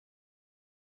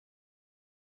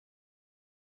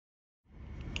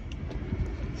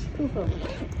Khufu,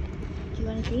 do you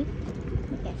want a treat?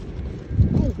 Okay.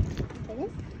 Hey, try this.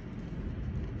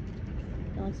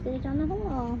 Don't spit it on the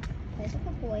wall. There's a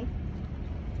good boy.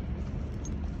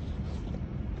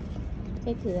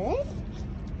 Okay, good.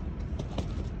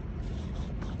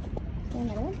 And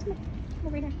another one. Come on. Come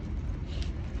over here.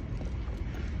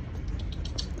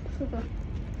 Khufu,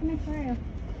 come here. Where are you?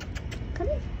 Come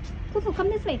here. Khufu, come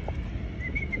this way.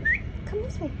 Come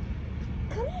this way.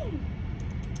 Come here.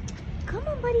 Come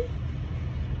on, buddy.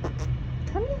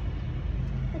 Come here.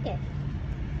 Okay.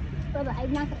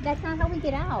 Bubba, that's not how we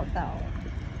get out, though.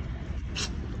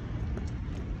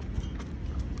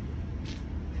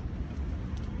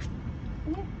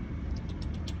 Come here.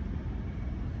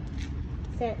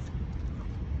 Sit.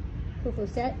 Khufu,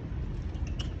 sit.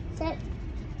 Sit.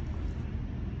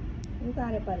 You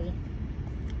got it, buddy.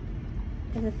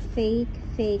 There's a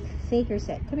faker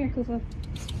sit. Come here, Khufu.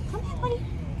 Come here, buddy.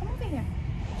 Come over here.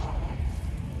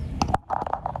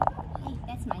 Hey,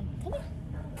 that's mine. Come here.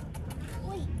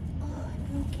 Wait. Oh,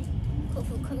 okay.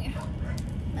 Khufu, come here.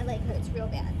 My leg hurts real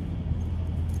bad.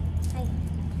 Hi.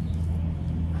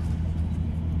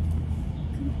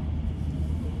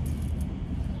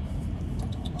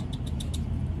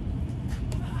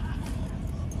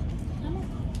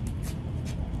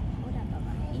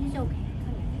 It's okay.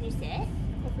 Come here. Can you sit?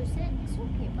 Khufu, sit. It's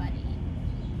okay, buddy.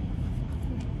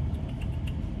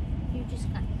 You just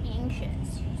got anxious.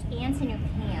 There's ants in your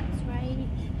pants, right?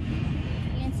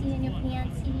 Antsy in your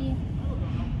pantsy.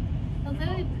 Oh,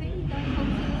 very pretty, though,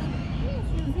 Khufu. Yes,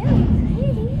 you're very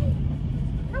pretty.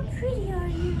 How pretty are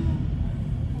you?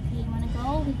 Okay, you want to go?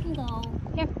 We can go.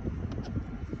 Here.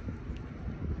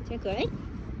 You're good.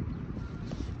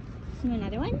 Do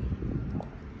another one.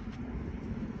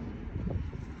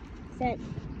 Sit.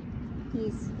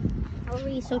 How are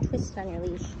you so twisted on your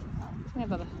leash? Come here,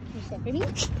 Bubba. Can you sit for me?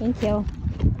 Thank you.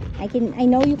 I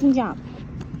know you can jump.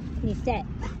 Can you sit?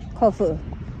 Khufu.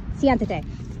 Siéntate.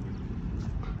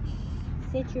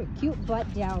 Sit your cute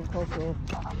butt down, Khufu.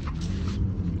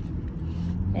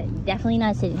 Definitely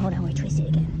not sitting. Hold on, we're twisted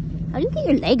again. How do you get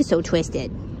your legs so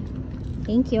twisted?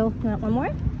 Thank you. You want one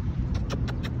more?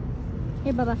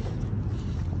 Here, Bubba.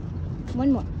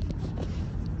 One more.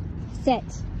 Sit.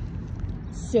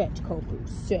 Sit, Khufu,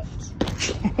 sit.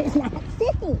 It's not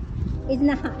sitting. It's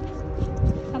not.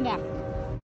 Come back.